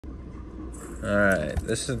Alright,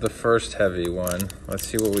 this is the first heavy one. Let's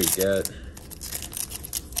see what we get.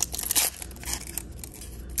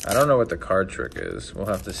 I don't know what the card trick is. We'll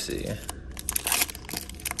have to see.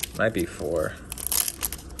 Might be 4.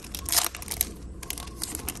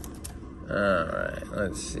 Alright,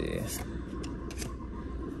 let's see.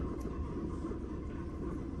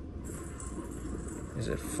 Is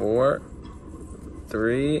it 4?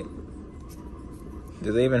 3?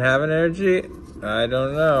 Do they even have an energy? I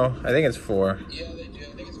don't know. I think it's 4. Yeah, they do. I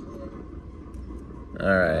think it's 4.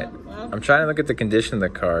 Alright. I'm trying to look at the condition of the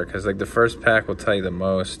card, because like the first pack will tell you the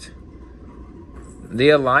most. The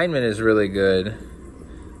alignment is really good.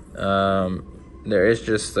 There is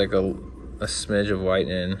just like a smidge of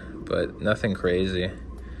whitening, but nothing crazy.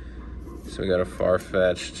 So we got a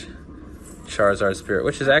far-fetched Charizard Spirit,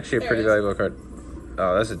 which is actually a pretty valuable card.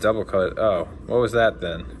 Oh, that's a double cut. Oh, what was that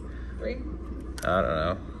then? 3. I don't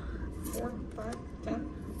know. 4, 5, 10.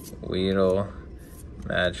 Weedle,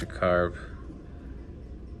 Magikarp.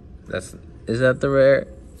 Is that the rare?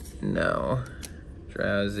 No.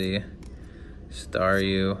 Drowsy,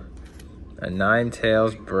 Staryu, a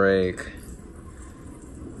Ninetales break.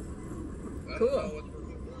 Cool.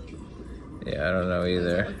 Yeah, I don't know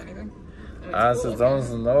either. I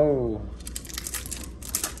don't know.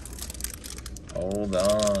 Hold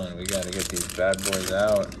on, we gotta get these bad boys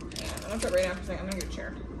out. Yeah, I'm gonna put right now because I'm gonna get a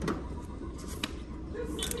chair.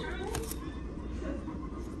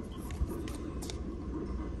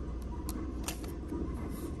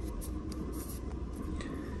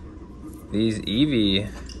 These Eevee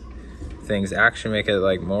things actually make it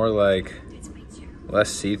like more like less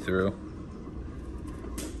see-through.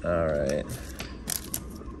 All right.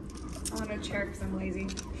 I want a chair because I'm lazy.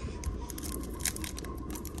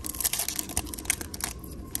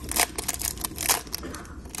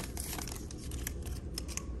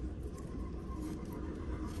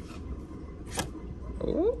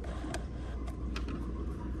 Oh.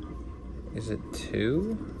 Is it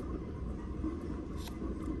 2?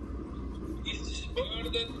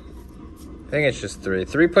 I think it's just 3.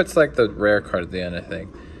 3 puts like the rare card at the end, I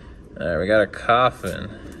think. All right, we got a Coffin.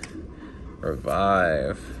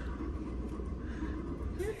 Revive.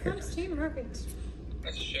 Here comes Team Rocket.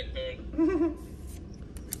 That's a shit card.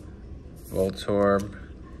 Voltorb.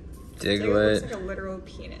 It looks Diglett. like a literal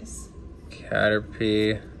penis.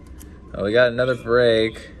 Caterpie. Oh, we got another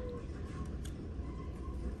break.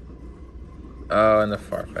 Oh, and the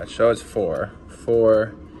Farfetch. So it's 4.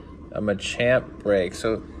 4. A Machamp break.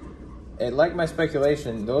 So, like my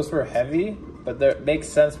speculation, those were heavy, but it makes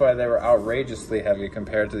sense why they were outrageously heavy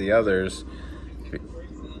compared to the others.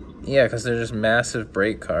 Yeah, because they're just massive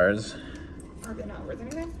break cards. Are they not worth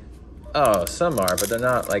anything? Oh, some are, but they're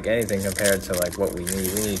not like anything compared to like what we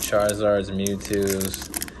need. We need Charizards, Mewtwo's,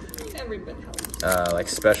 Every bit helps. like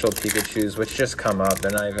special Pikachus, which just come up.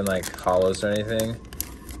 They're not even like hollows or anything.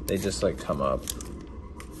 They just like come up.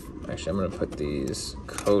 Actually, I'm gonna put these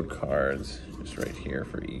code cards just right here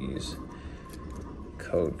for ease.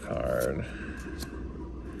 Code card.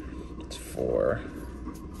 It's 4.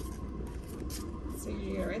 So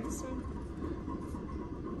you gotta write this one?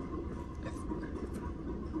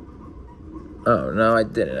 Oh, no, I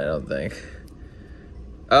didn't, I don't think.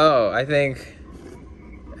 Oh, I think...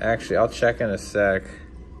 Actually, I'll check in a sec.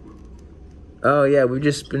 Oh, yeah, we've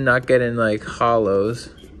just been not getting, like,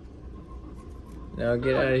 hollows. Now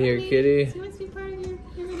get out of here, kitty. He wants to be part of your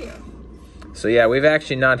video. So, yeah, we've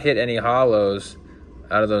actually not hit any hollows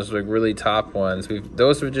out of those, like, really top ones.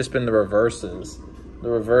 Those have just been the reverses. The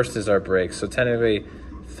reverses are breaks. So, technically,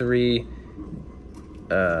 3...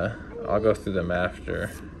 I'll go through them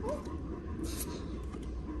after.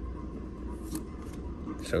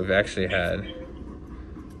 So we've actually had,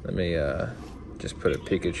 let me just put a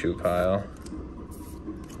Pikachu pile.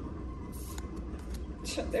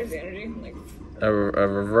 There's the energy. Like A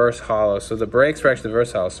reverse hollow. So the breaks were actually the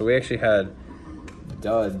reverse hollow. So we actually had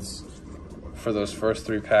duds for those first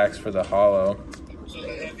 3 packs for the hollow. So the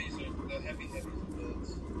heavies are the heavies are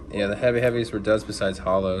duds. Yeah, the heavies were duds besides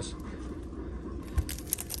hollows.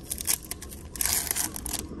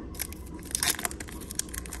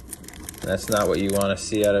 That's not what you want to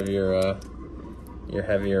see out of your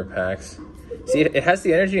heavier packs. See, it has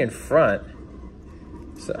the energy in front.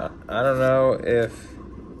 So I don't know if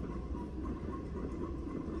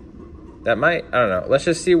that might, I don't know. Let's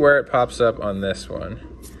just see where it pops up on this one.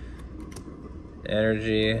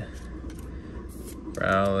 Energy,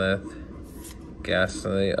 Growlithe,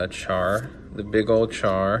 Ghastly, a Char, the big old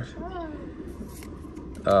Char.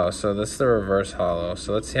 Oh, so that's the reverse hollow.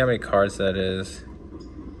 So let's see how many cards that is.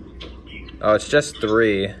 Oh, it's just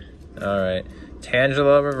 3. All right.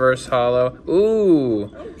 Tangela, reverse hollow. Ooh.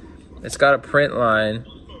 It's got a print line,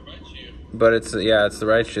 but it's the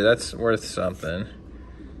right shoe. That's worth something.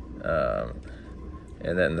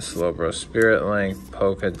 And then the Slowbro Spirit Link,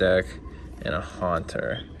 Polka Deck, and a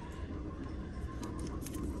Haunter.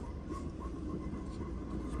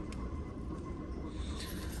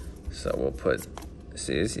 So we'll put,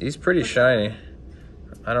 see, he's pretty shiny.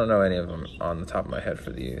 I don't know any of them on the top of my head for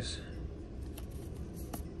these.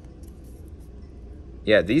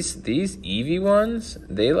 Yeah, these Eevee ones,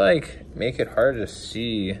 they like make it hard to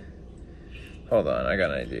see. Hold on, I got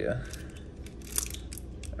an idea.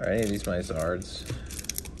 Are any of these my zards?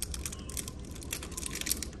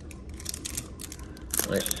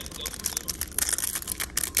 Wait.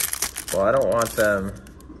 Well, I don't want them.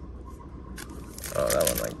 Oh, that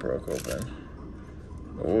one like broke open.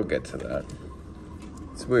 But we'll get to that.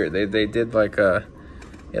 It's weird. They did like a,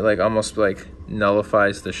 it like almost like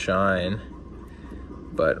nullifies the shine.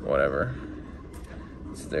 But whatever.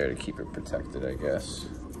 It's there to keep it protected, I guess.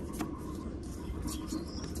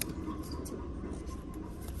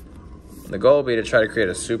 The goal will be to try to create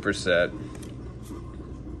a superset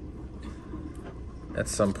at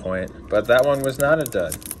some point. But that one was not a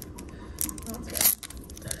dud. That's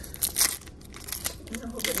good. I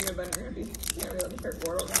hope that you're going to be can't really hear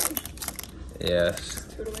Gordle now. Yes.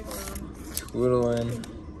 Tootling around.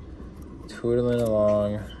 Tootling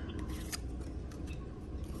along.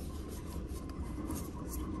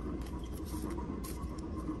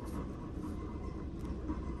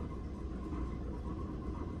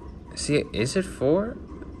 See, is it 4?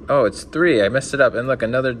 Oh, it's 3. I messed it up. And look,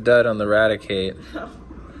 another dud on the Raticate.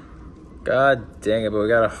 God dang it, but we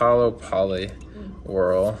got a hollow poly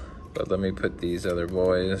whirl. But let me put these other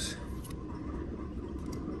boys.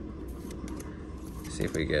 See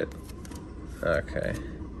if we get, okay.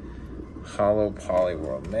 Hollow poly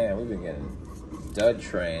whirl. Man, we've been getting dud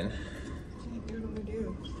train.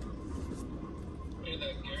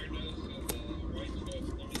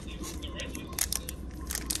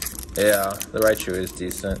 Yeah, the right shoe is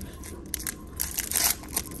decent.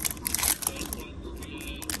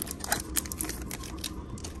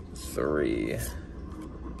 Three.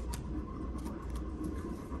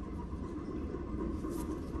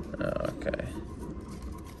 Okay.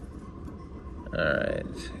 Alright.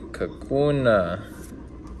 Kakuna.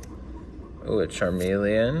 Ooh, a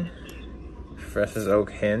Charmeleon. Professor's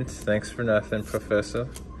Oak Hint. Thanks for nothing, Professor.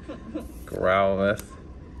 Growlithe.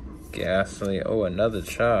 Ghastly. Oh, another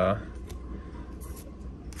Cha.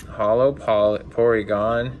 Hollow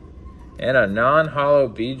Porygon. And a non-hollow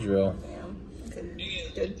Beedrill.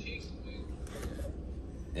 Good.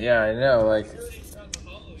 Yeah, I know, like,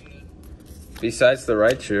 besides the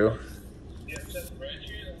Raichu.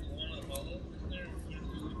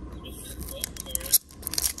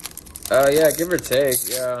 Yeah, give or take,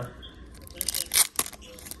 yeah.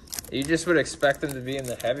 You just would expect them to be in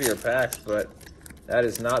the heavier packs, but that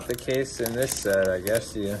is not the case in this set, I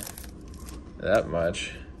guess you that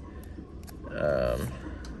much.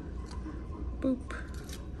 Boop.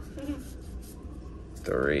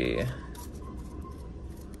 3.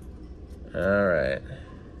 Alright.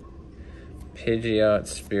 Pidgeot,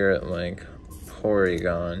 Spirit Link,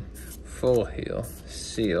 Porygon, Full Heal,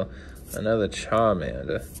 Seal, another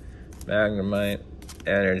Charmander, Magnemite,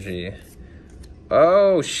 Energy.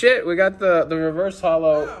 Oh shit, we got the reverse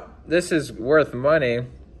hollow. Oh. This is worth money. Oh,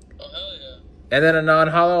 hell yeah. And then a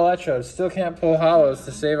non-hollow Electrode. Still can't pull hollows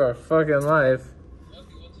to save our fucking life.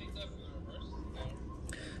 Okay, we'll take that for the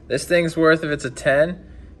reverse. This thing's worth, if it's a 10,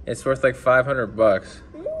 it's worth like 500 bucks.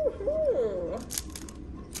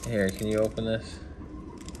 Here, can you open this?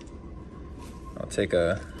 I'll take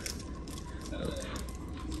a...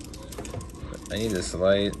 I need this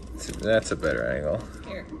light. That's a better angle.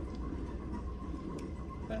 Here.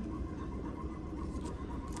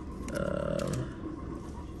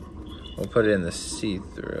 We'll put it in the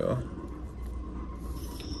see-through.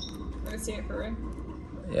 Let me see it for real.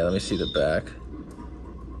 Yeah, let me see the back.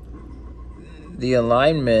 The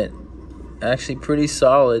alignment, actually pretty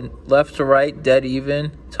solid. Left to right, dead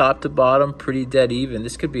even. Top to bottom, pretty dead even.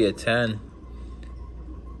 This could be a 10.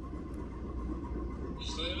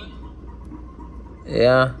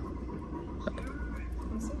 Yeah.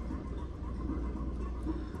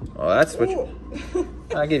 Well, that's what you...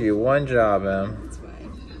 I'll give you one job, Em. It's fine.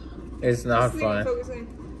 It's not fun.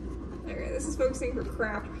 Okay, this is focusing for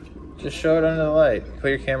crap. Just show it under the light. Put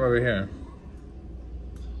your camera over here.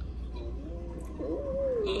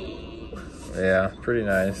 Yeah, pretty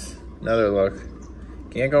nice. Another look.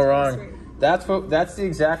 Can't go wrong. That's the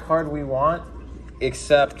exact card we want,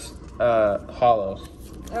 except hollow.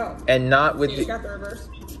 Oh. And not with so you got the reverse.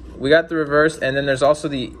 We got the reverse, and then there's also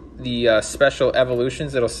the the special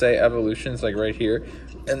evolutions. It'll say evolutions like right here,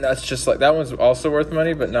 and that's just like that one's also worth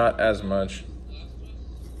money, but not as much.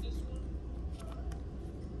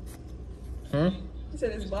 You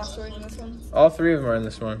said it's Blastoise in this one? All three of them are in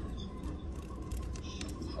this one.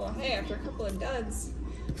 Well, hey, after a couple of duds,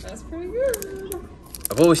 that's pretty good.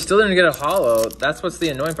 Well, we still didn't get a holo. That's what's the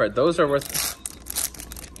annoying part. Those are worth...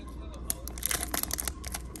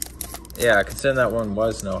 Yeah, considering that one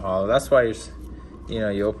was no holo. That's why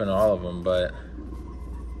you open all of them, but...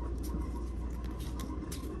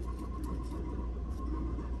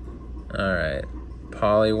 Alright.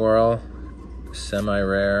 Poliwhirl.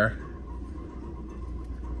 Semi-rare.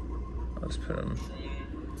 Let's put them...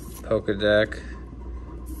 Pokedeck.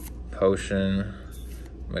 Potion.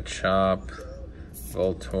 Machop.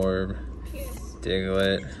 Voltorb.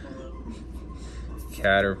 Diglett.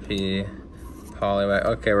 Caterpie. Poliwag.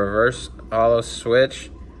 Okay, reverse holo switch.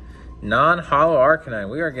 Non-holo Arcanine.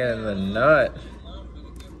 We are getting the nut.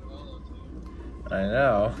 I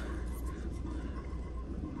know.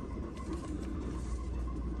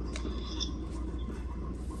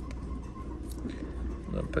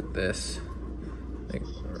 I'm gonna put this like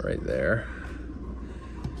right there.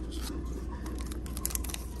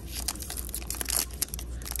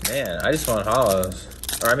 Man, I just want holos.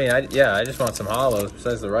 Or I mean, I just want some holos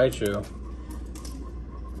besides the Raichu.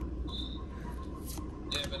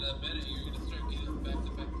 Yeah, but in a minute you're gonna start getting back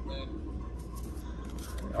to back to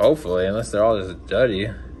back. Hopefully, unless they're all just duddy.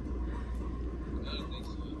 I don't think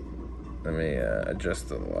so. Let me adjust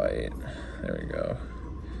the light. There we go.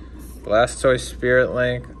 Blastoise, Spirit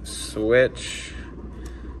Link, Switch,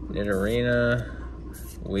 Nidorina,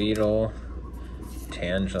 Weedle,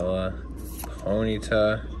 Tangela,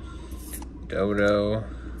 Ponyta, Dodo,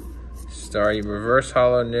 Staryu, reverse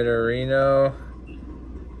holo Nidorino,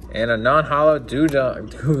 and a non-holo Dugong.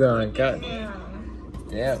 God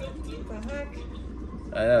damn. What the heck?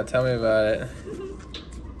 I know, tell me about it.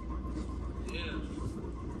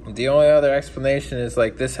 The only other explanation is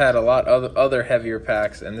like this had a lot of other heavier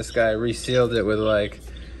packs, and this guy resealed it with like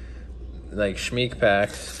Schmeek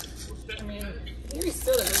packs. I mean, you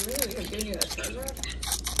resealed it. We really could give you that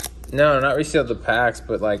Charizard. No, not resealed the packs,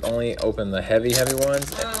 but like only open the heavy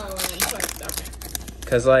ones. Oh, it's like, okay.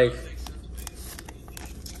 Cause like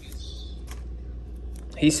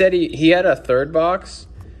he said he had a third box,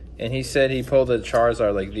 and he said he pulled a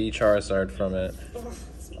Charizard, like the Charizard from it. Oh,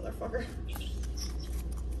 this motherfucker.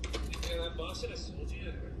 Yeah, that boss said I sold you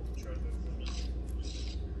a Charizard.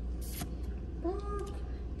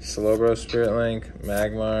 Slowbro, Spirit Link,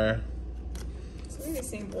 Magmar. So we have the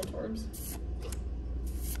same Voltorbs.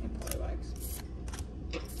 And Poliwags.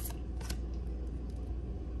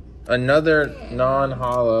 Another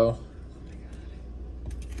non-holo.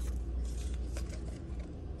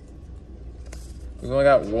 We've only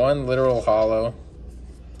got one literal holo.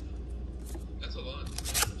 That's a lot.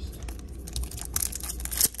 How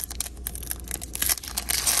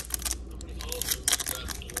many holes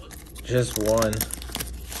have we got? One? Just one.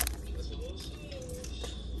 That's a little slow.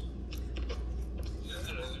 Yeah,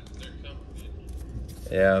 they're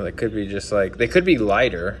complicated. Yeah, they could be just like, they could be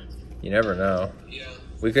lighter. You never know. Yeah.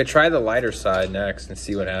 We could try the lighter side next and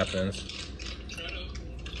see what happens. Try to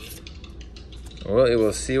open Well,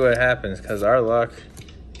 we'll see what happens because our luck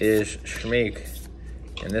is Schmeek.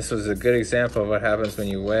 And this was a good example of what happens when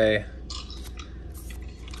you weigh.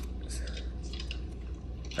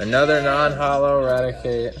 Another non-holo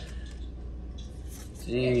Eradicate.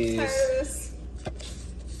 Jeez. I'm tired of this.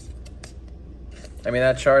 I mean,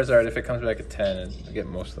 that Charizard, if it comes back at 10, I'll get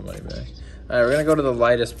most of the money back. Alright, we're going to go to the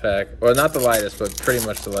lightest pack. Well, not the lightest, but pretty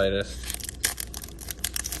much the lightest.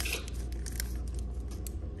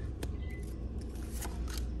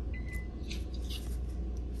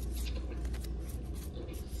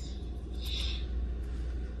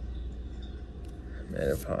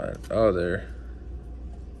 Metapod.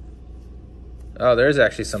 Oh, there's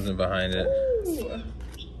actually something behind it. Ooh.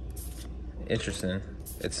 Interesting.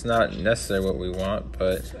 It's not necessarily what we want,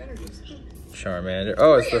 but Two energies. Charmander.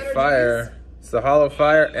 Oh, it's the fire. It's the hollow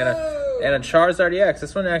fire and a Charizard EX.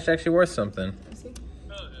 This one actually worth something. Racy?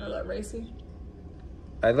 Oh, that Racy?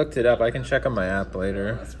 I looked it up. I can check on my app Oh,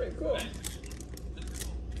 later. that's pretty cool.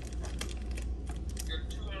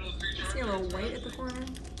 See a little white at the corner?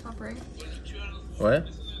 Top right? What?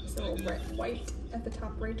 Is a little white at the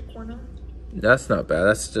top right corner? That's not bad.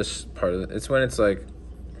 That's just part of it. It's when it's like...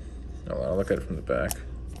 Oh, I'll look at it from the back.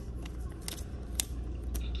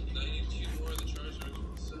 92 more of the Charizards from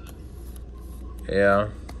the set. Yeah.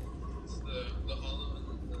 It's the hollow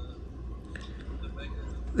and then the mega.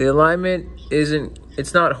 The alignment isn't...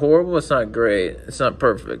 It's not horrible. It's not great. It's not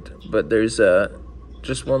perfect. But there's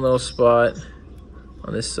just one little spot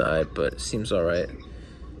on this side, but it seems all right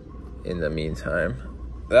in the meantime.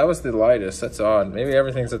 That was the lightest. That's odd. Maybe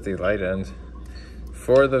everything's at the light end.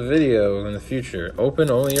 For the video in the future, open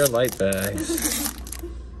only your light bags.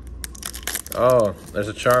 Oh, there's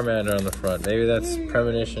a Charmander on the front. Maybe that's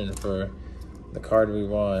premonition for the card we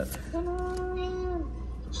want. Come on.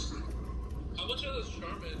 How much are those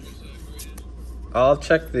Charmanders graded? I'll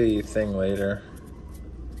check the thing later.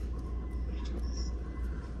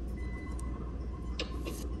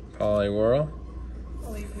 Poliwhirl.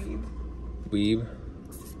 Holy weeb. Weeb.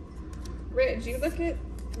 Ray, did you look at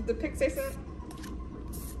the pics I sent?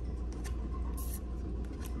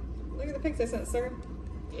 Look at the pics I sent, sir.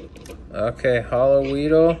 Okay, Hollow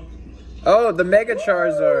Weedle. Oh, the Mega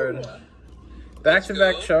Charizard.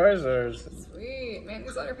 Back-to-back Charizards. Sweet. Man,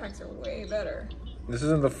 these letter packs are way better. This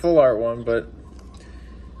isn't the full art one, but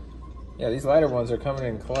yeah, these lighter ones are coming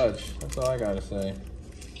in clutch. That's all I gotta say.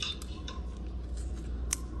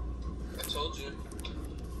 I told you.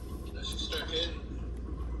 I should start hitting.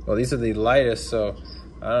 Well, these are the lightest, so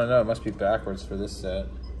I don't know. It must be backwards for this set.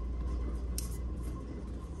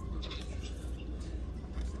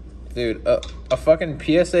 Dude, a fucking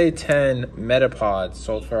PSA 10 Metapod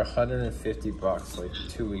sold for $150 like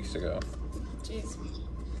 2 weeks ago. Jeez.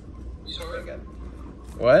 He's hard. Good.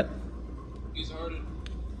 What? He's hardened.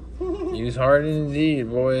 Use hard indeed,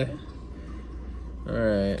 boy.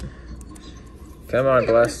 Alright. Come on,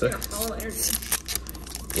 Blaster. Hollow energy.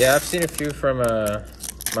 Yeah, I've seen a few from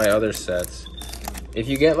my other sets. If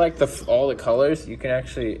you get like all the colors, you can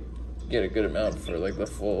actually get a good amount for like the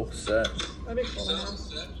full set. That'd be cool to have.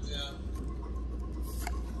 Set, yeah.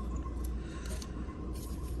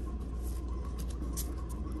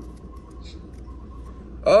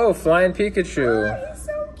 Oh, Flying Pikachu. Oh, he's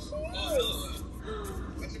so cute.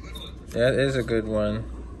 That's a good one. Yeah, it is a good one.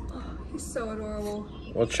 Oh, he's so adorable.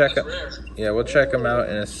 We'll check That's it. rare. Yeah, we'll check them out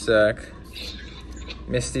in a sec.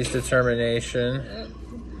 Misty's Determination. Yep.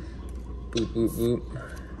 Boop, boop, boop.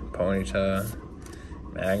 Ponyta.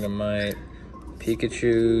 Magnemite.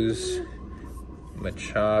 Pikachu's.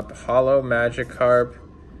 Machop. Hollow Magikarp.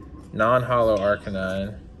 Non-hollow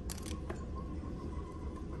Arcanine.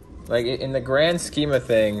 Like, in the grand scheme of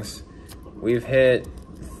things, we've hit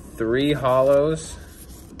 3 hollows.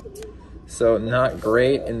 So, not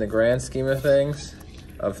great in the grand scheme of things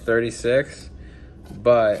of 36.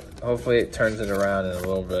 But, hopefully it turns it around in a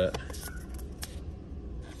little bit.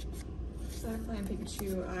 That Flying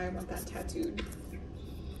Pikachu, I want that tattooed.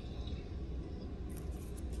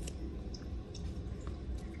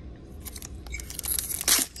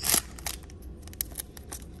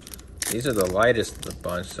 These are the lightest of the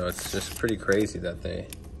bunch, so it's just pretty crazy that they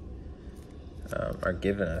are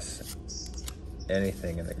giving us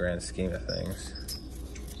anything in the grand scheme of things.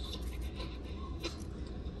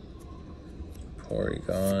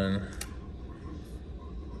 Porygon,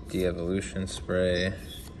 De-Evolution Spray,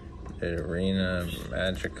 Arena,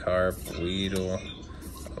 Magikarp, Weedle,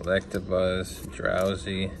 Electabuzz,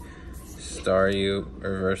 Drowsy, Staryu,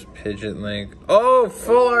 Reverse Pidgeot-Link. Oh,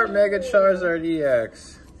 full art Mega Charizard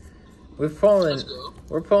EX. We've pulled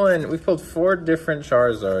 4 different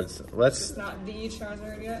Charizards. It's not the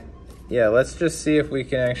Charizard yet. Yeah, let's just see if we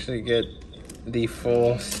can actually get the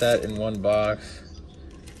full set in one box.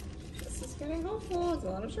 This is getting hopeful. It's a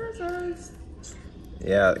lot of Charizards.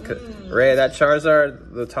 Yeah, Ray, that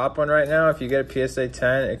Charizard, the top one right now, if you get a PSA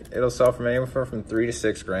 10, it'll sell from anywhere from 3 to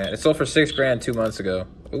 6 grand. It sold for 6 grand 2 months ago.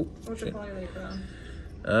 Ooh, What's your probably like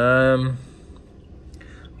let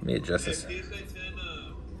me adjust this. PSA 10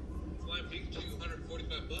 Flying Pikachu,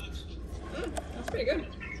 $145. That's pretty good.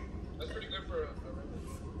 That's pretty good for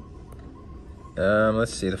a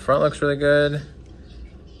Let's see. The front looks really good.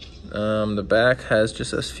 The back has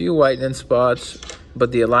just a few whitening spots,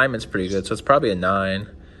 but the alignment's pretty good, so it's probably a 9.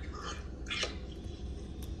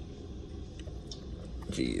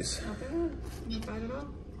 Jeez. Not bad. Not bad at all.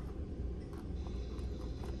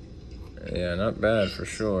 Yeah, not bad for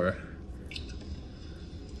sure.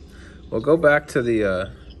 We'll go back to the,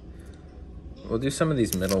 we'll do some of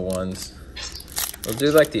these middle ones. We'll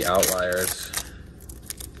do like the outliers.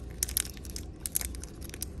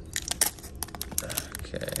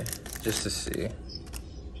 Okay, just to see.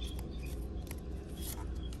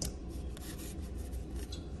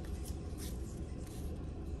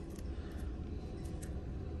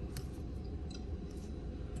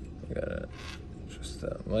 We gotta adjust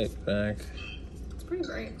that light back. It's pretty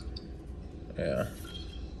bright. Yeah.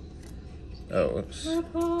 Oh, whoops.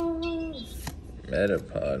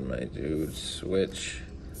 Metapod, my dude. Switch.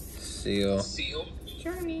 Seal. seal.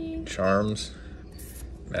 Charmy. Charms.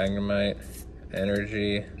 Magnemite.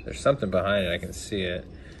 Energy. There's something behind it. I can see it.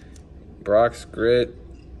 Brock's Grit.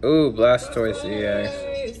 Ooh, Blastoise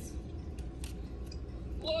EX.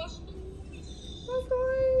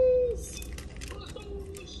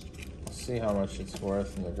 See how much it's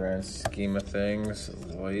worth in the grand scheme of things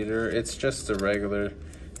later. It's just a regular,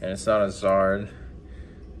 and it's not a Zard,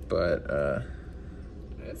 but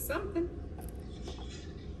it's something.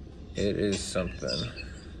 It is something.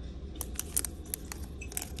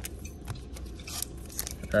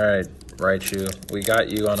 All right, Raichu, we got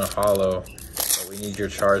you on a holo, but we need your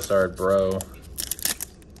Charizard, bro.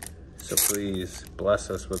 So please bless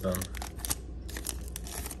us with them.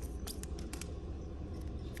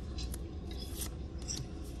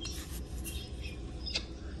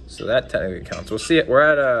 So that technically counts. We'll see it. We're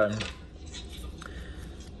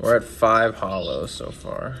at 5 holos so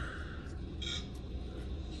far.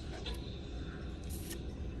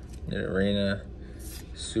 Nidorina,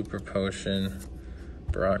 Super Potion,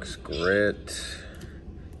 Brock's Grit,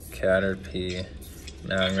 Caterpie.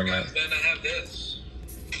 Now I'm gonna. Then I have this.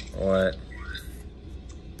 What?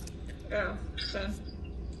 Oh, Ben.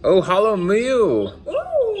 Oh, Holo Mew!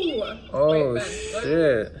 Ooh! Oh, Wait, Ben,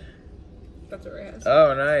 shit. That's what Ray has.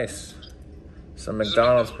 Oh, nice. Some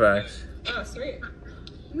McDonald's packs. Oh, sweet.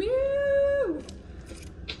 Mew!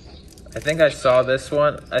 I think I saw this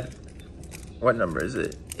one. What number is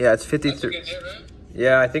it? Yeah, it's 53. That's a good hit, right?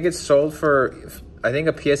 Yeah, I think it's sold for, I think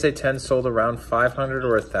a PSA 10 sold around 500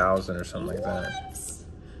 or 1,000 or something like that.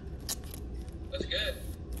 That's good.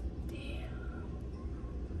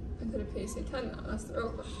 Is it a PSA 10 now? That's the real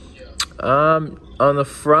question. Yeah. On the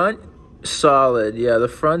front, solid. Yeah, the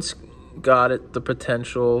front's got it, the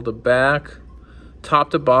potential. The back,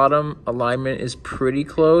 top to bottom, alignment is pretty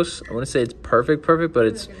close. I wouldn't say it's perfect, but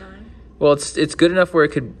it's, Like a 9. well, it's good enough where it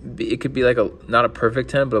could be like a, not a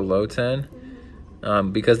perfect 10, but a low 10.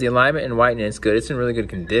 Because the alignment and whitening is good. It's in really good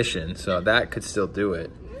condition, so that could still do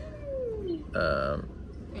it. Damn.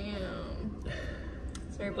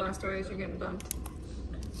 Sorry, Blastoise, you're getting bumped.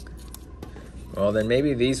 Well, then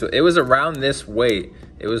maybe these, it was around this weight.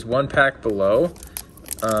 It was one pack below.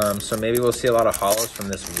 So maybe we'll see a lot of holos from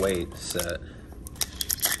this weight set.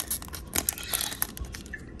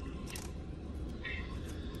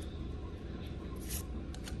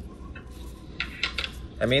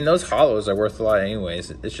 I mean, those holos are worth a lot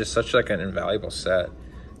anyways. It's just such like an invaluable set.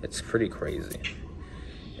 It's pretty crazy.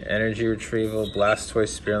 Energy Retrieval, Blastoise,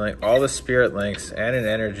 Spirit Link, all the Spirit Links, and an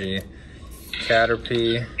Energy.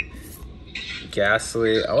 Caterpie,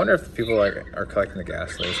 Ghastly. I wonder if people like are collecting the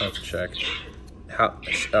Ghastly. I'll have to check.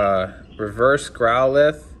 Reverse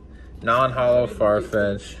Growlithe, non-holo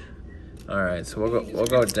Farfetch. All right, so we'll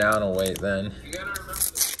go down a weight then. You gotta remember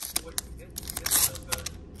what you get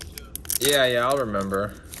too. Yeah, I'll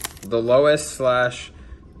remember. The lowest slash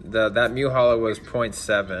that Mew holo was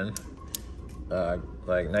 0.7,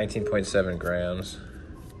 like 19.7 grams.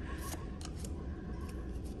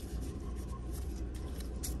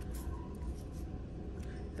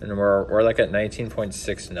 And we're like at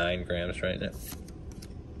 19.69 grams right now.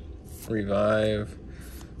 Revive,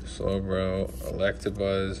 Slowbro,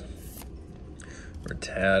 Electabuzz,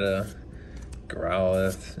 Rattata,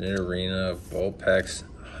 Growlithe, Nidorina, Vulpix,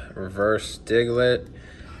 Reverse Diglett,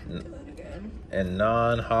 and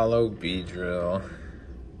non-holo Beedrill.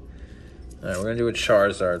 Alright, we're gonna do a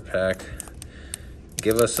Charizard pack.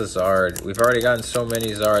 Give us a Zard. We've already gotten so many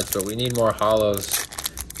Zards, but we need more holos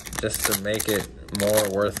just to make it more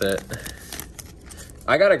worth it.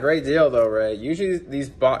 I got a great deal though, Ray. Usually these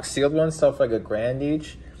box sealed ones sell for like $1,000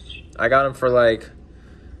 each. I got them for like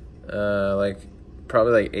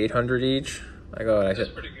probably like 800 each. That's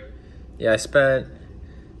pretty good. Yeah, I spent.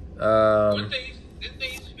 Didn't they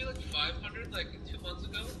used to be like 500 like 2 months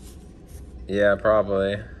ago? Yeah,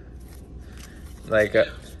 probably. I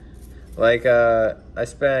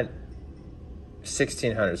spent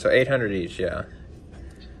 1,600, so 800 each. Yeah.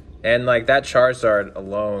 And like that Charizard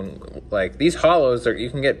alone, like these holos are,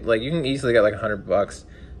 you can easily get like $100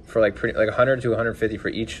 for like 100 to 150 for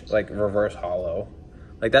each like reverse holo.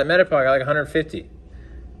 Like that Metapod I got like 150.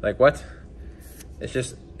 Like what? It's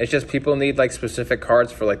just people need like specific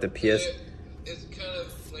cards for like the PS. It's kind of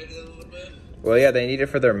inflated a little bit. Well, yeah, they need it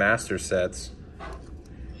for their master sets.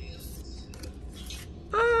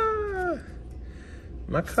 Ah,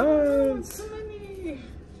 my cards.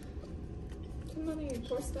 Too many,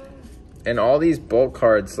 poor staff. And all these bulk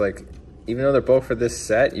cards, like, even though they're bulk for this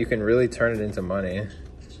set, you can really turn it into money.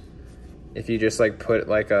 If you just like put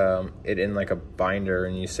like it in like a binder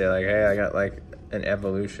and you say like, hey, I got like an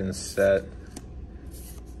evolution set.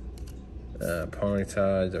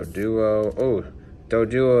 Ponyta, Doduo. Oh,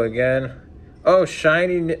 Doduo again. Oh,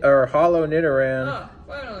 shiny or hollow Nidoran. Oh,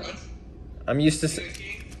 finally. I'm used to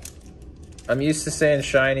saying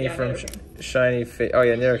shiny Yeah, from Nidoking. shiny. Oh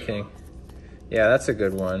yeah, Nidoking. Yeah, that's a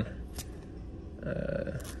good one.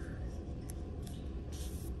 At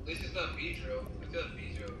least it's not Beedrill. I feel like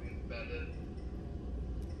Beedrill would be bad.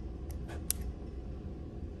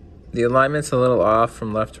 The alignment's a little off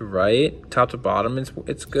from left to right. Top to bottom,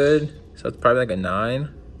 it's good. So it's probably like a 9,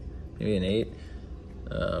 maybe an 8.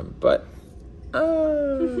 But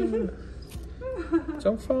don't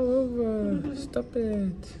fall over. Stop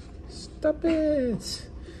it. Stop it.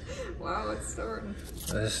 Wow, it's stubborn.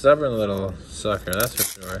 A stubborn little sucker, that's for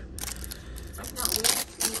sure. I cannot wait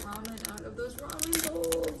to eat ramen out of those ramen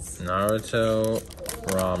bowls. Naruto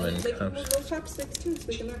ramen They come comes. with those chopsticks too, so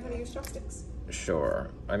we can learn how to use chopsticks. Sure.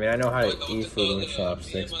 I mean, I know how to eat food with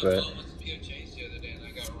chopsticks, but I went to P.F. Chang's the other day and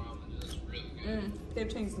I got ramen and it was really good. They've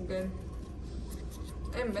changed them good.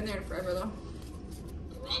 I haven't been there in forever though.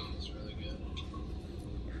 The ramen is really good.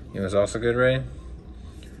 it was also good, Ray.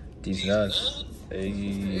 These nuts.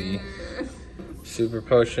 Hey. Super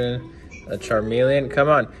potion. A Charmeleon. Come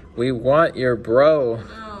on. We want your bro. No.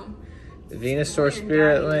 Venusaur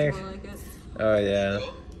Spirit Link. Oh, yeah.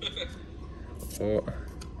 Oh.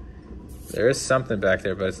 There is something back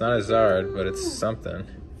there, but it's not a Zard, but it's something.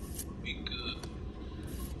 Be good.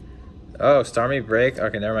 Oh, Stormy Break.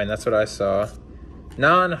 Okay, never mind. That's what I saw.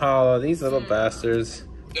 Non-hollow. These little bastards.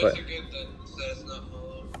 That's But a good that it's not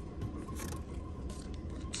hollow.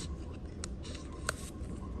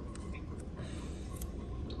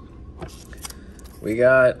 we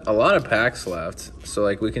got a lot of packs left. So,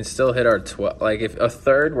 like, we can still hit our 12. Like, if a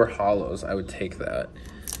third were hollows, I would take that.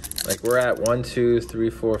 Like, we're at 1, 2, 3,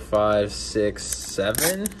 4, 5, 6,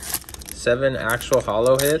 7. 7 actual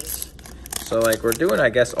hollow hits. So, like, we're doing, I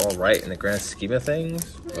guess, all right in the grand scheme of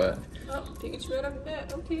things. But, Oh, Pikachu out of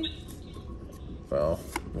net. Okay. well,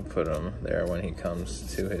 we'll put him there when he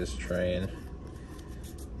comes to his train.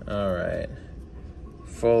 All right.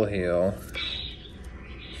 Full heal.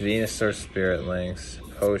 Venusaur Spirit Links.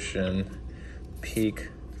 Potion. Peak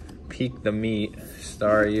the Meat.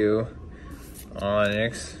 Staryu.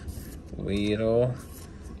 Onyx. Weedle.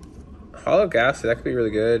 Hollow Ghastly, that could be really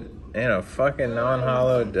good. And a fucking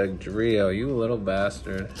non-hollow Dugtrio, you little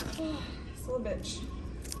bastard. Still a bitch.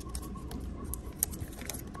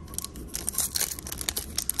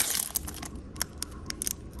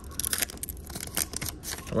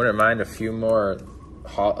 I wouldn't mind a few more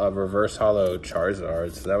reverse hollow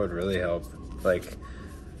Charizards. That would really help, like,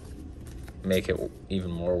 make it even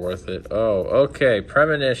more worth it. Oh, okay.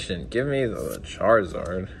 Premonition. Give me the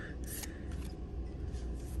Charizard.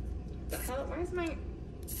 The hell? Why is my...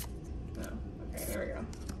 Oh, okay, there we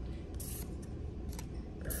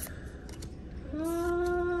go. Come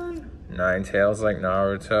on. Ninetales like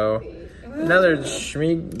Naruto. Another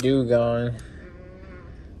Shmeek Dugong.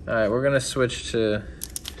 Alright, we're gonna switch to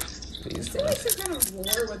these Is there like ones. some kind of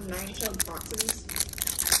lore with nine-tailed foxes?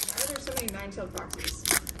 Why are there so many nine-tailed foxes?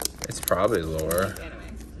 It's probably lore. Like anime.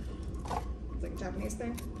 It's like a Japanese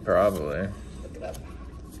thing. Probably. Look it up.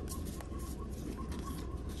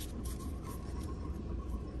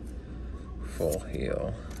 Full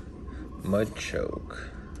heal. Mud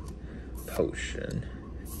choke. Potion.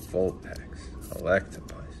 Vulpix.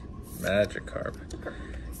 Electabuzz. Magikarp.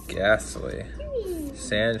 Ghastly.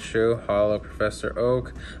 Sandshoe. Hollow. Professor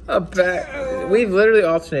Oak. We've literally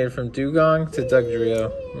alternated from Dugong to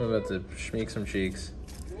Dugtrio. I'm about to schmeek some cheeks.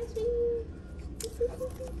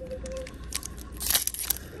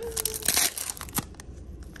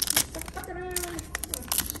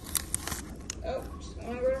 Oh, just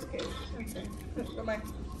want to go to the cave. Okay. Go back.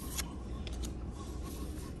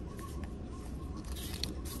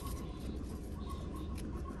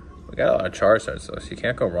 We got a lot of Charizards though, so you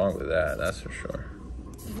can't go wrong with that, that's for sure.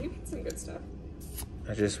 You get some good stuff.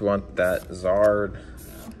 I just want that Zard.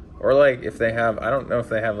 Or like if they have, I don't know if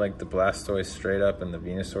they have like the Blastoise straight up and the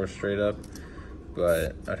Venusaur straight up,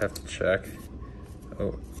 but I'd have to check.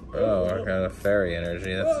 Oh, I got a fairy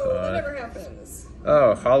energy, that's Whoa, that fine. never happens.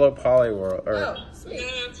 Oh, Hollow Poliwhirl. Oh, sweet. Yeah,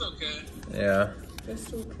 it's okay. Yeah,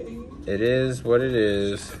 That's okay. it is what it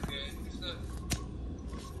is. It's okay.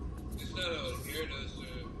 It's not a Gyarados or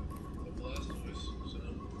a Blastoise, so.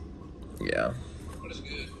 Yeah. But it's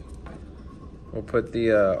good. We'll put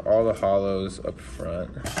the all the hollows up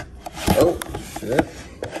front. Oh, shit.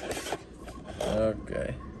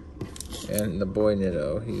 Okay. And the boy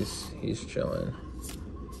Nido, he's chilling.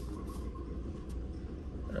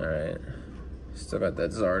 Alright. Still got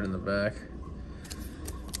that Zard in the back.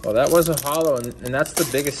 Well, that was a hollow, and that's the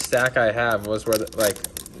biggest stack I have, was where,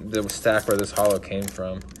 the stack where this hollow came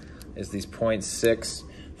from. Is these 0.6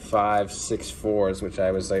 5, 6 4s, which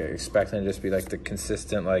I was like expecting to just be like the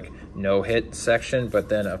consistent like no hit section, but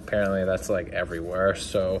then apparently that's like everywhere.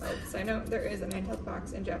 So Oh, I know there is a 9-tailed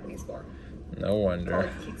fox in Japanese lore. no wonder.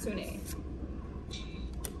 Called Kitsune.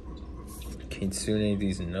 Kitsune,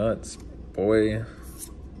 these nuts, boy.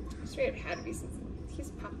 Straight up had to be since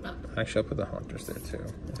he's popping up. Actually, I'll put the Haunters there too.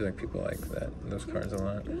 I feel like people like those cards a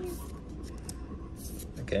lot.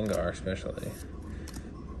 Gengar especially.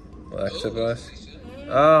 Electabuzz.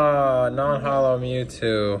 Oh, non-hollow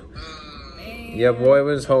Mewtwo. Yeah, boy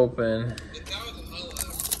was hoping.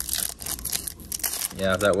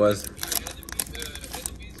 Yeah, that was.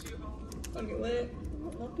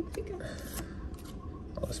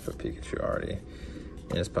 I'll just put Pikachu already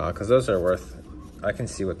in his pile because those are worth. I can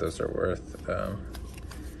see what those are worth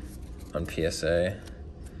on PSA.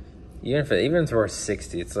 Even if it's worth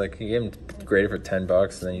 60, it's like you give them graded for $10,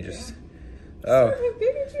 and then you just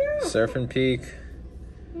Surfing Peak.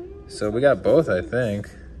 So we got both, I think.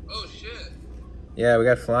 Oh shit! Yeah, we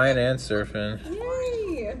got flying and surfing.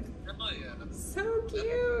 Yay! Hell yeah! So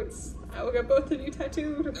cute. I will get both of you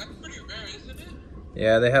tattooed. That's pretty rare, isn't it?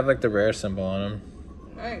 Yeah, they have like the rare symbol on them.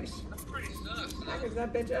 Nice. That's pretty sus. Package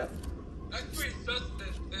that bitch up. That's pretty sus,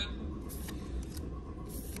 man.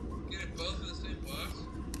 Get it both in the same box.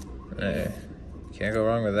 Hey, can't go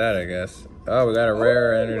wrong with that, I guess. Oh, we got a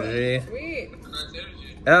rare energy. Sweet. Nice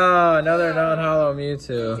energy. Oh, another non-hollow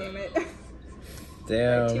Mewtwo. Damn it. Damn.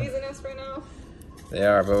 They're teasing us right now. They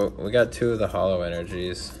are, but we got 2 of the hollow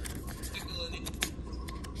energies.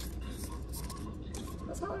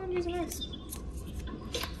 Those hollow energies are nice.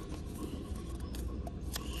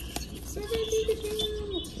 So good,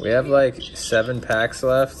 Pikachu. We have like 7 packs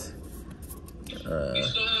left. You still have,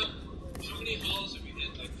 how many halls have you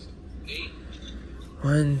hit? Like 8?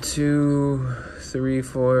 1, 2, 3,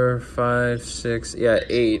 4, 5, 6. Yeah,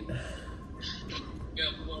 8.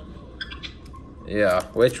 Yeah, 4. Yeah,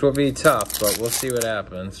 which will be tough, but we'll see what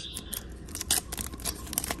happens.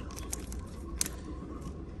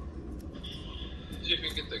 See if we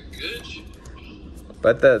can get the good shit.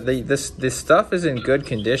 But this stuff is in good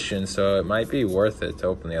condition, so it might be worth it to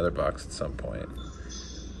open the other box at some point.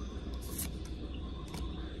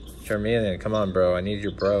 Charmeleon, come on, bro. I need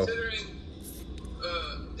your bro. Considering,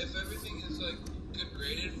 if everything is like good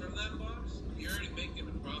graded from that box, you're already making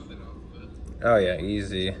a profit off of it. Oh yeah,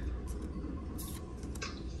 easy.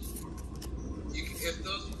 You can,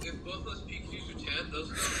 if both those PQs are 10, those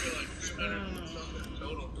go for like 300 something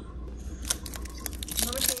total.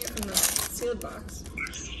 How much can you get from the sealed box?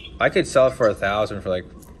 I could sell it for 1,000 for like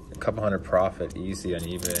a couple hundred profit easy on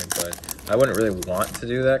eBay, but I wouldn't really want to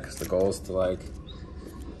do that because the goal is to like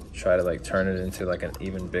try to like turn it into like an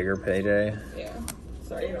even bigger payday. Yeah.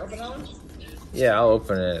 So are you gonna open that one? Yeah, I'll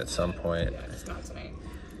open it at some point. Yeah, it's not tonight.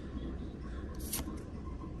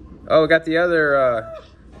 Oh, we got the other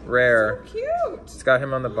rare. So cute. It's got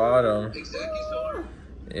him on the bottom. Exactly, so.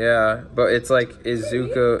 Yeah, but it's like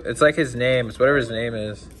Izuku. It's like his name. It's whatever his name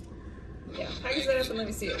is. Yeah, package that up and let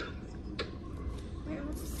me see it.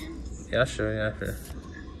 Yeah, I'll show you after.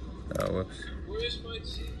 Oh, whoops. Where's my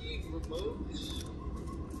TV remote?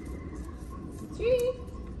 Gee.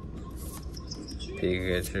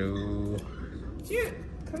 Pikachu. Dude,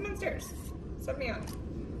 come downstairs. Set me on.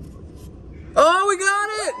 Oh, we got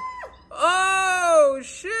it! Oh,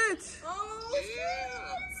 shit! Oh, Yeah.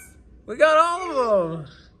 shit. We got all of them.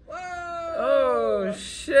 Whoa. Oh,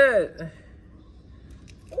 shit.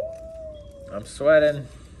 Ooh. I'm sweating.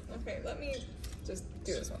 Okay, let me just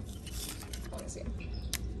do this one. I want to see him.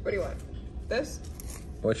 What do you want? This?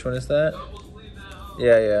 Which one is that?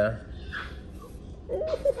 Yeah, yeah.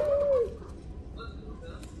 Ooh.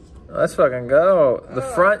 Let's fucking go. The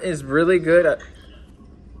front is really good at...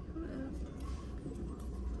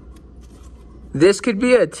 This could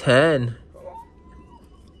be a 10.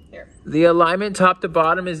 Here. The alignment top to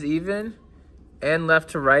bottom is even, and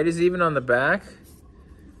left to right is even on the back.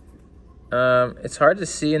 It's hard to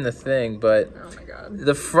see in the thing, but Oh my god.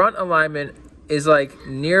 the front alignment is like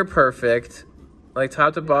near perfect, like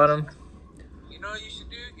top to bottom. You know what you should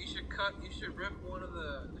do? You should rip one of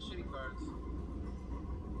the shitty cards.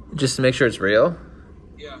 Just to make sure it's real.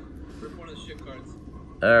 Yeah, rip one of the shit cards.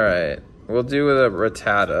 All right, we'll do with a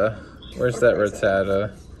Rattata. Where's that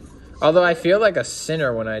Rattata? Although I feel like a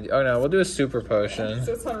sinner when I... Oh no, we'll do a super potion.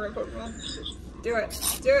 So it's not a real Pokemon. Do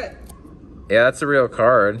it. Do it. Yeah, that's a real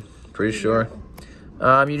card. Pretty sure.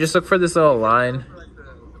 You just look for this little line. For like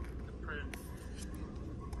the print.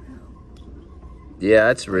 Yeah,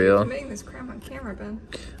 it's real. You're making this crap on camera, Ben.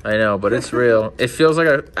 I know, but it's real. It feels like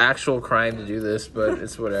an actual crime to do this, but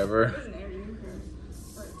it's whatever.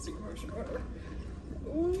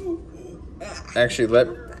 Ooh. Actually,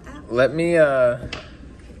 Let me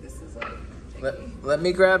This is like. let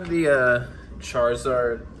me grab the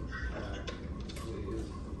Charizard.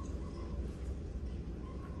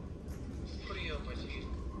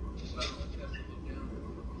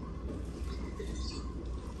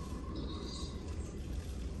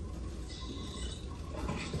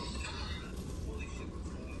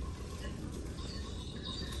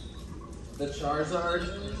 The Charizard,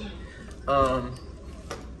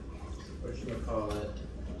 what should you call it?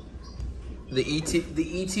 The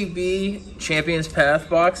ETB Champions Path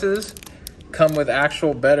boxes come with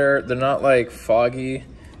actual better. They're not like foggy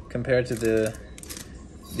compared to the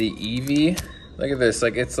EV. Look at this,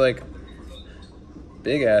 like it's like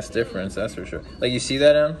big ass difference. That's for sure. Like you see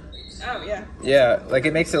that, Em? Oh yeah. Yeah, like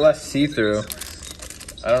it makes it less see-through.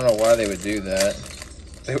 I don't know why they would do that.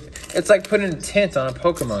 It's like putting tint on a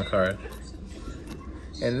Pokemon card.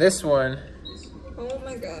 And this one, Oh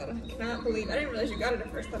my god, I cannot believe I didn't realize you got it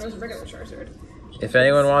at first. I thought it was a regular Charizard. if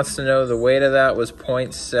anyone wants to know, the weight of that was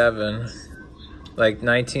 0.7, like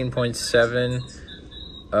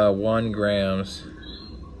 19.71 grams.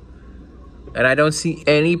 And I don't see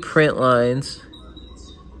any print lines.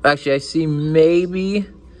 Actually, I see maybe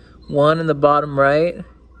one in the bottom right.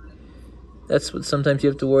 That's what sometimes you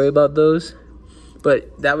have to worry about those.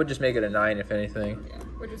 But that would just make it a 9 if anything. Yeah,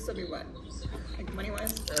 which would still be what? Like money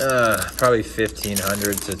wise? Probably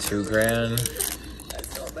 1,500 to 2 grand.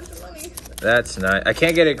 That's still a bunch of money. That's nice. I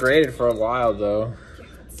can't get it graded for a while though. Yeah,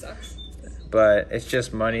 it sucks. But it's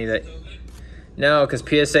just money that... No, because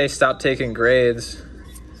PSA stopped taking grades.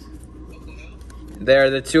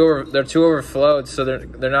 They're too overflowed, so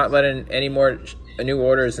they're not letting any more new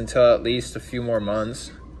orders until at least a few more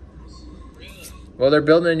months. Well, they're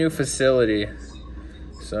building a new facility,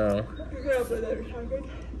 so...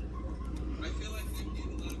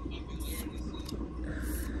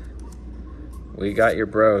 We got your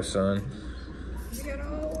bro, son. You got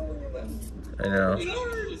all of them. I know.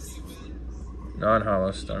 Yours.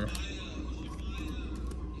 Non-hollow stone.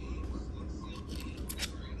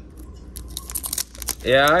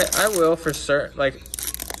 Yeah, I will for certain. Like,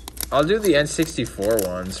 I'll do the N64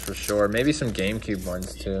 ones for sure. Maybe some GameCube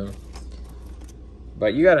ones too.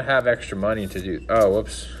 But you gotta have extra money to do. Oh,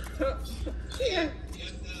 whoops. Yeah.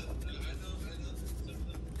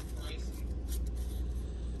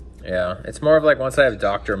 Yeah, it's more of like once I have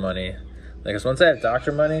doctor money. Like, 'cause once I have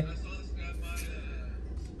doctor money.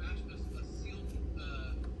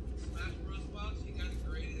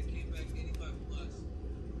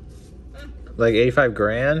 Like 85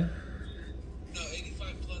 grand? No,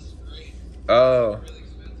 85 plus grade. Oh. Really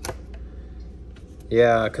expensive.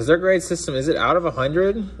 Yeah, because their grade system, is it out of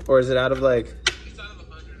 100? Or is it out of like... It's out of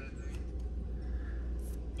 100, I think.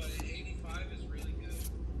 But an 85 is really good.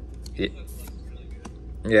 85 plus is really good.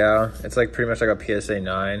 Yeah, it's like pretty much like a PSA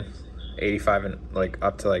 9. 85 and like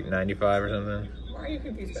up to like 95 or something. Why are you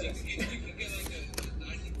confused by this? You can get like a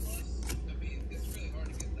 90 plus. I mean, it's really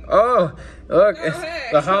hard to get that. Oh, look, Oh, hey.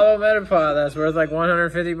 the hollow Metapod, that's worth like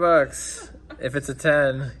 150 bucks if it's a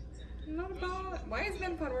 10. Not about. Why is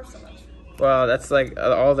Metapod worth so much? Well, that's like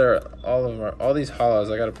all of them, all these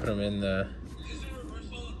hollows, I gotta put them in the... Is there a reverse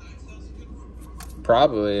hollow Axos you can...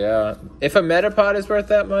 Probably, yeah. If a Metapod is worth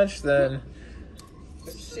that much, then...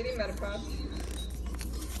 The shitty Metapod.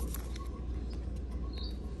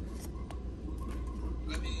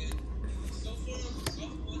 I mean, so far, of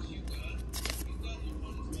what you got your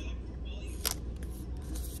bonus back value.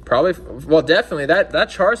 Probably, well, definitely, that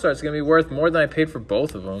Charizard's gonna be worth more than I paid for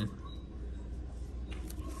both of them.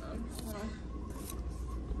 Hold on.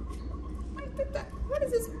 I did that. What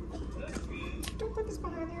is this? Don't put this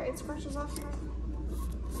behind there. It scratches off here.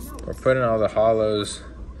 No. We're putting all the hollows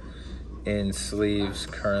in sleeves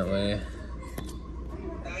currently. Now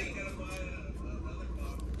you gotta buy another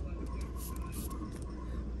box for like a different size.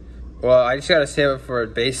 Well, I just gotta save it for a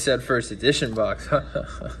base set first edition box. Yeah,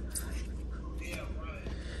 right.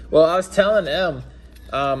 Well, I was telling Em,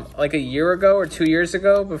 like a year ago or 2 years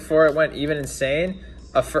ago, before it went even insane,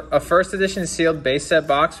 a first edition sealed base set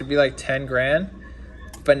box would be like 10 grand,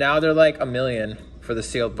 but now they're like $1 million for the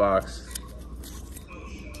sealed box.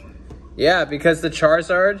 Yeah, because the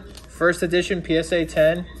Charizard first edition PSA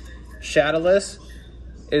 10 Shadowless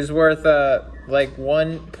is worth like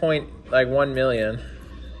 1 million.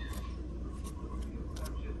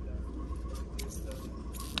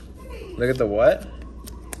 Look at the what?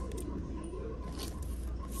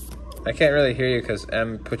 I can't really hear you because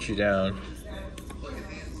M put you down.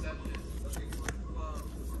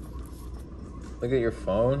 Look at your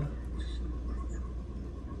phone.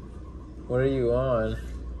 What are you on?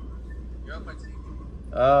 You're on my TV.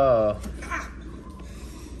 Oh.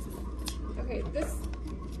 Okay, this.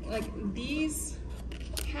 like these,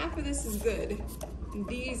 half of this is good.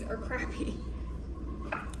 These are crappy.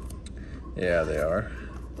 Yeah, they are.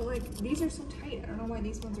 But like, these are so tight. I don't know why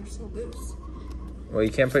these ones are so loose. Well,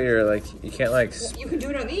 you can't put your, like, you can't, like... Well, you can do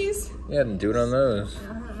it on these. Yeah, and do it on those.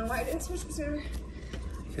 I don't know why I didn't switch sooner.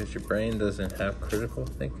 Because your brain doesn't have critical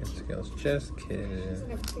thinking skills. Just kidding. It doesn't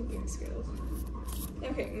have thinking skills.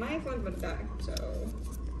 Okay, my phone's about to die, so...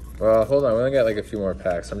 Well, hold on. We only got, like, a few more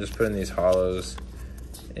packs. I'm just putting these hollows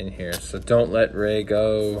in here. So don't let Ray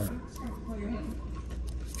go. Hold your hand.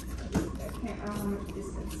 I don't know how much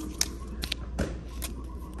distance.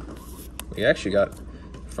 We actually got,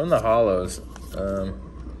 from the hollows, I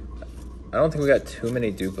don't think we got too many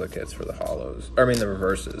duplicates for the hollows. Or, I mean, the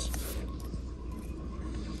reverses.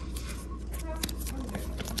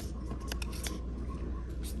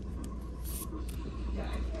 Yeah, I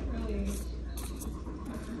can't really...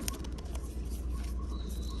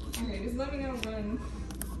 Okay, just let me know when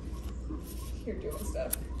you're doing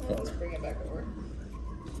stuff. I'll just bring it back over.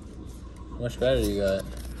 How much battery you got?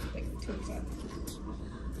 Like 2%.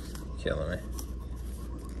 Killing me.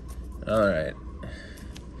 Alright.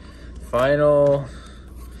 Final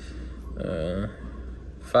 5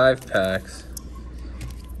 packs.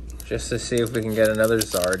 Just to see if we can get another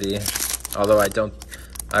Zardy. Although I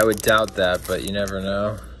would doubt that, but you never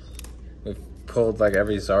know. We've pulled like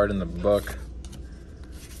every Zard in the book.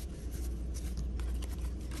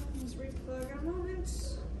 Just replug in a moment.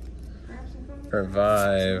 Grab some food.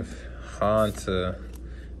 Revive, Haunta,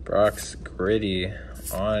 Brock's Gritty,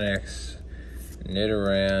 Onyx,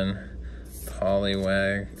 Nidoran,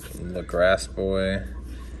 Poliwag, the Grass Boy.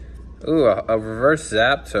 Ooh, a reverse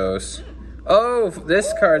Zapdos. Oh,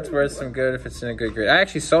 this card's worth some good if it's in a good grade. I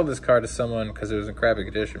actually sold this card to someone because it was in crappy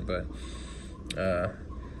condition, but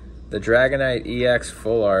the Dragonite EX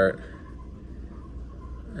full art.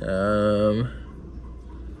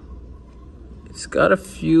 It's got a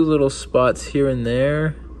few little spots here and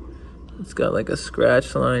there. It's got like a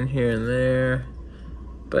scratch line here and there.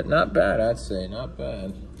 But not bad, I'd say, not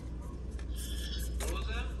bad. What was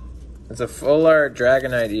that? It's a full art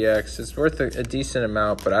Dragonite EX. It's worth a decent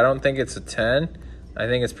amount, but I don't think it's a 10. I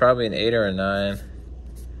think it's probably an 8 or a 9.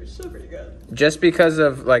 It's still pretty good. Just because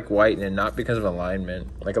of like whitening, not because of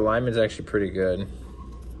alignment. Like alignment's actually pretty good.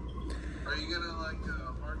 Are you gonna like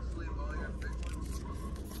hard sleeve all your big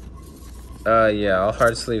ones? Yeah, I'll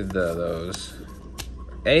hard sleeve those.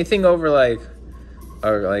 Anything over like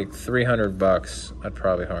 300 bucks, I'd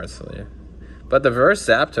probably hard sleeve. But the reverse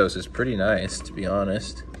Zapdos is pretty nice, to be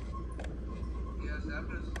honest. Yeah,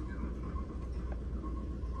 Zapdos is good.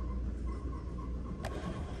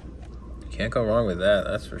 Can't go wrong with that,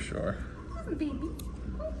 that's for sure. Baby.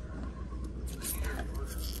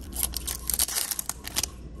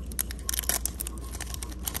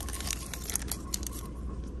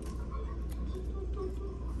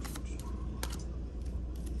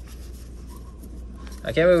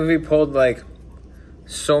 I can't believe we pulled like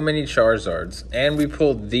so many Charizards, and we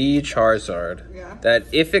pulled the Charizard. Yeah. That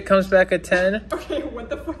if it comes back at 10, Okay, what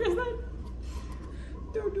the fuck is that?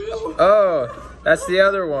 Don't know. oh, that's the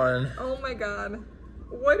other one. Oh my god.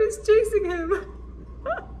 What is chasing him?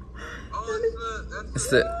 Oh, It's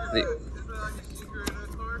isn't the that like a secret in a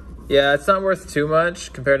card? yeah, it's not worth too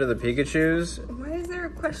much compared to the Pikachu's. Why is there a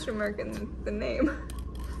question mark in the name?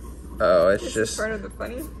 Oh, it's This is just part of the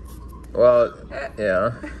funny. well,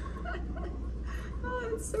 yeah. Oh,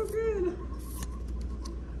 it's so good.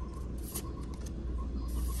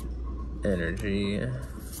 Energy,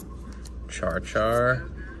 Char.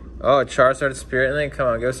 Oh, Charizard Spirit Link. Come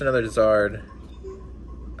on, give us another Zard.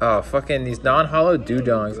 Oh, fucking these non-hollow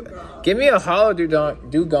Dewgongs. Give me a hollow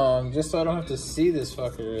Dewgong just so I don't have to see this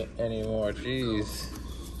fucker anymore. Jeez.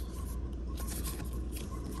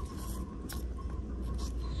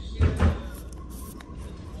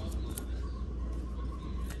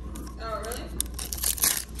 Oh, really?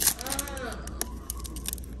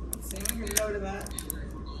 Let's see, we can go to that.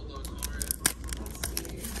 Let's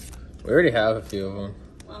see. We already have a few of them.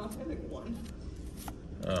 Well, I think one.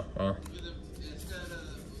 Oh, well.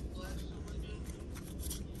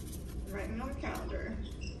 Writing on the calendar.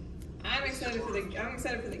 I'm excited for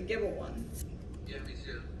the Gibble one. Yeah, me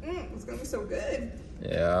too. It's gonna be so good.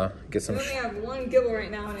 Yeah, get We some. only have one Gibble right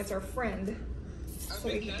now, and it's our friend. I've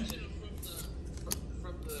been catching them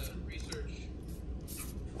from the research.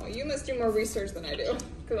 Well, you must do more research than I do,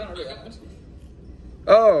 because I don't do that much.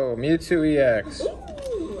 Oh, Mewtwo EX.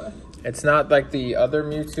 Ooh! It's not like the other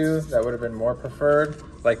Mewtwo that would have been more preferred,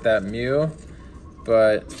 like that Mew,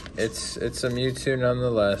 but it's a Mewtwo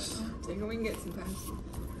nonetheless. Take what we can get sometimes.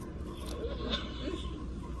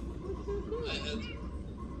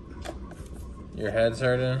 Your head's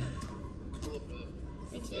hurting? A little bit.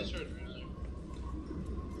 Me too. That's hurting really.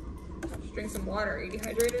 Just drink some water. Are you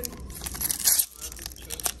dehydrated?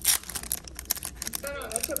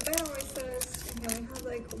 That's what Ben always says. You only have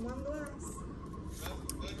like one glass. I've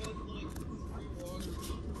had like 3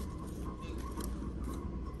 waters.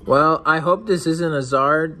 Well, I hope this isn't a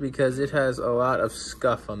Zard because it has a lot of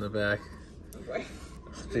scuff on the back. Okay.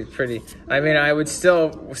 It'd be pretty. I mean, I would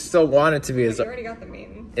still want it to be a You Zard. already got the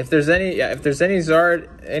main. If there's any Zard,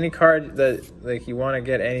 any card that like you want to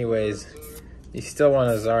get anyways, you still want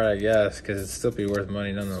a Zard, I guess, because it'd still be worth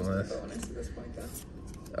money nonetheless. Bonus at this point, though.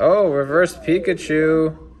 Oh, reverse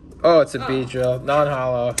Pikachu. Oh, it's a Beedrill,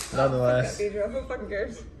 non-hollow, nonetheless. Fuck that Beedrill. Who fucking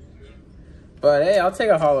cares? But hey, I'll take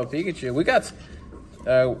a hollow Pikachu. We got,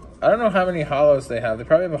 I don't know how many hollows they have. They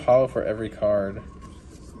probably have a hollow for every card.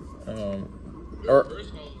 Or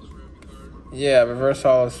Reverse hollows for every card. yeah, reverse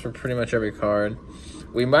hollows for pretty much every card.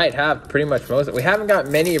 We might have pretty much most. We haven't got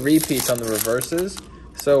many repeats on the reverses.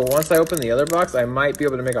 So once I open the other box, I might be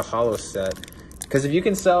able to make a hollow set. Because if you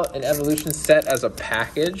can sell an evolution set as a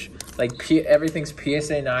package, like everything's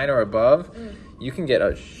PSA 9 or above, you can get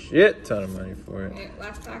a shit ton of money for it. Okay,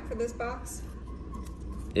 last pack for this box.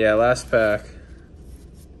 Yeah, last pack.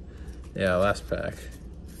 Yeah, last pack.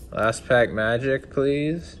 Last pack magic,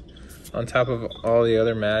 please. On top of all the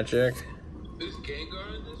other magic. Is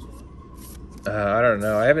Gengar in this one? I don't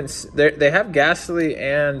know. I haven't. They have Ghastly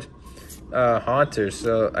and Haunter,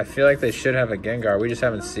 so I feel like they should have a Gengar. We just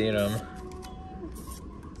haven't seen them.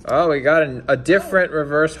 Oh, we got a different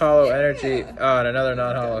reverse hollow energy. Oh, and another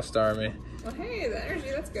non-hollow Starmie. Well, hey, the energy,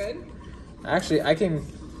 that's good. Actually, I can.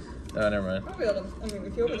 Oh, never mind. I'll be able to, I mean,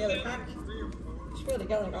 if you open the other pack, you should be able to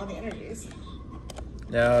get like all the energies.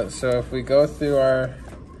 Now, so if we go through our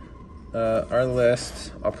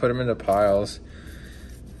list, I'll put them into piles.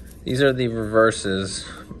 These are the reverses,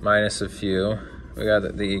 minus a few. We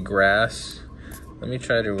got the grass. Let me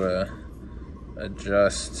try to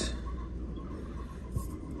adjust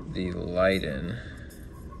the light in.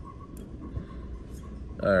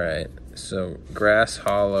 All right, so grass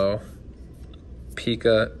hollow,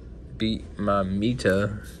 Pika beat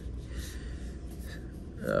Mamita,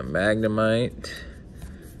 Magnemite,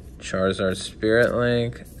 Charizard Spirit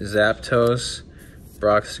Link, Zapdos,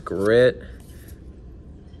 Brock's Grit,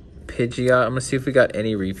 Pidgeot. I'm gonna see if we got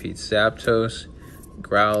any repeats. Zapdos,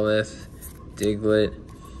 Growlithe, Diglett,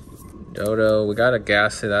 Dodo. We got a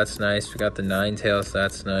Ghastly, that's nice. We got the Ninetales,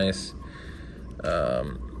 that's nice.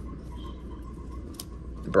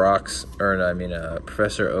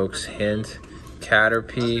 Professor Oak's Hint,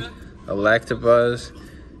 Caterpie, Electabuzz,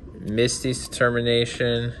 Misty's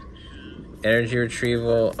Determination, Energy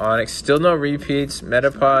Retrieval, Onix. Still no repeats.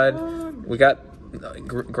 Metapod. We got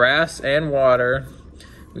grass and water.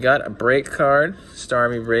 We got a break card,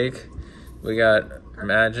 Starmie Break. We got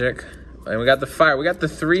magic. And we got the fire. We got the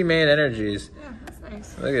 3 main energies. Yeah, that's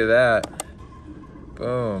nice. Look at that.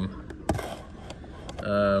 Boom.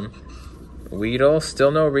 Weedle,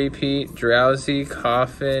 still no repeat. Drowsy,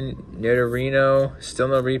 Coffin, Nidorino, still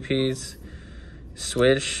no repeats.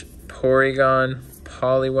 Switch, Porygon,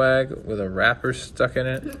 Poliwag with a wrapper stuck in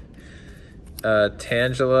it.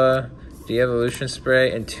 Tangela, De-Evolution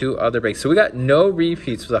Spray, and 2 other breaks. So we got no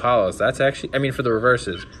repeats for the hollows. That's actually, I mean for the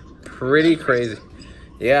reverses. Pretty crazy.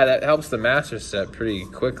 Yeah, that helps the master set pretty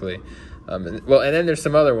quickly. Well, and then there's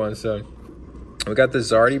some other ones. So we got the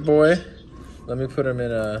Zardy Boy. Let me put him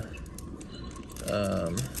in a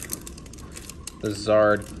the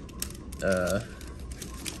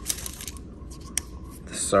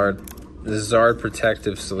Zard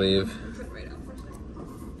protective sleeve.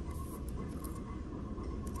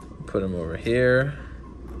 Put him over here.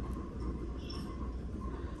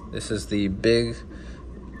 This is the big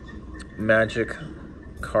magic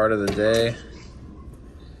card of the day.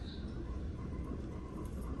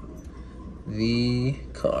 The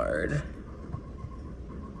card.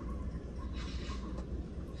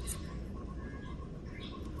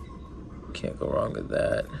 Can't go wrong with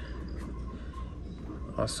that.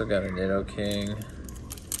 Also got a Nidoking.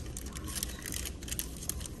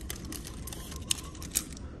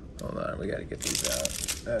 Hold on, we gotta get these out.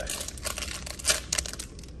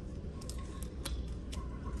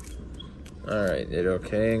 Alright,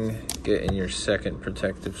 Nidoking, get in your second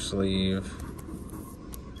protective sleeve.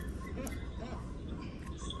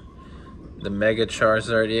 The Mega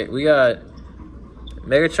Charizard EX. We got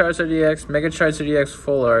Mega Charizard EX, Mega Charizard EX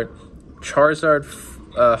Full Art, Charizard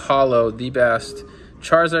Hollow, the best,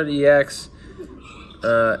 Charizard EX,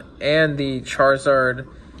 and the Charizard,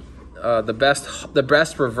 the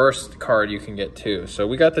best reversed card you can get too. So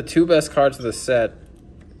we got the 2 best cards of the set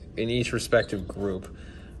in each respective group.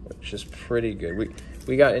 which is pretty good.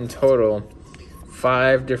 We got in total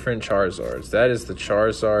 5 different Charizards. That is the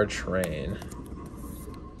Charizard train.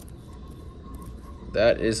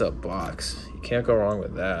 That is a box. You can't go wrong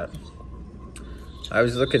with that. I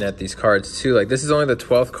was looking at these cards too. Like, this is only the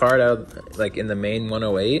 12th card out, like, in the main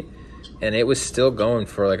 108, and it was still going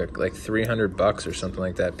for like $300 or something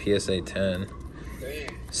like that. PSA 10,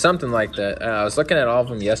 something like that. I was looking at all of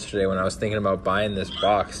them yesterday when I was thinking about buying this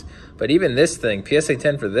box. But even this thing, PSA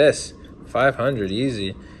 10 for this, 500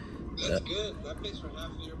 easy. That's good. That pays for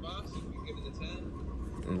half of your box if you give it a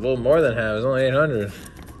 10. A little more than half. It's only 800.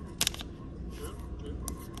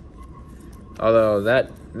 Although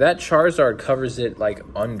that Charizard covers it like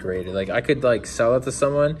ungraded. Like, I could like sell it to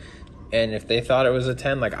someone, and if they thought it was a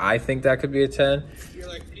 10, like, I think that could be a 10. You're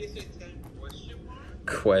like, PSA 10 question mark?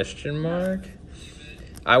 Question mark?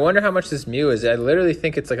 I wonder how much this Mew is. I literally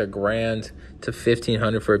think it's like $1,000 to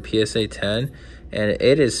 $1,500 for a PSA 10, and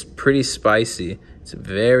it is pretty spicy. It's a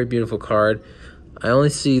very beautiful card. I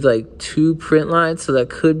only see like 2 print lines, so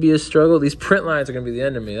that could be a struggle. These print lines are gonna be the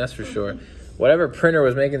end of me, that's for sure. Whatever printer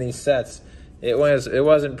was making these sets, it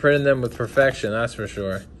wasn't printing them with perfection, that's for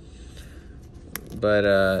sure.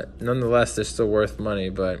 But nonetheless, they're still worth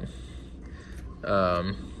money. But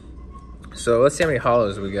so let's see how many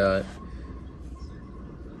hollows we got.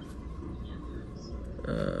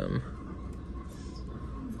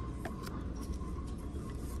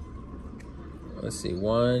 Let's see,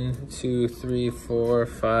 1, 2, 3, 4,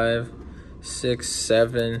 5, 6,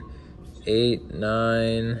 7, 8,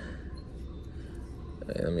 9.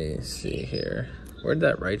 Let me see here. Where'd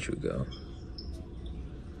that Raichu go?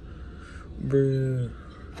 Bruh.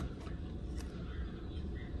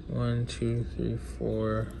 1, 2, 3,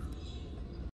 4.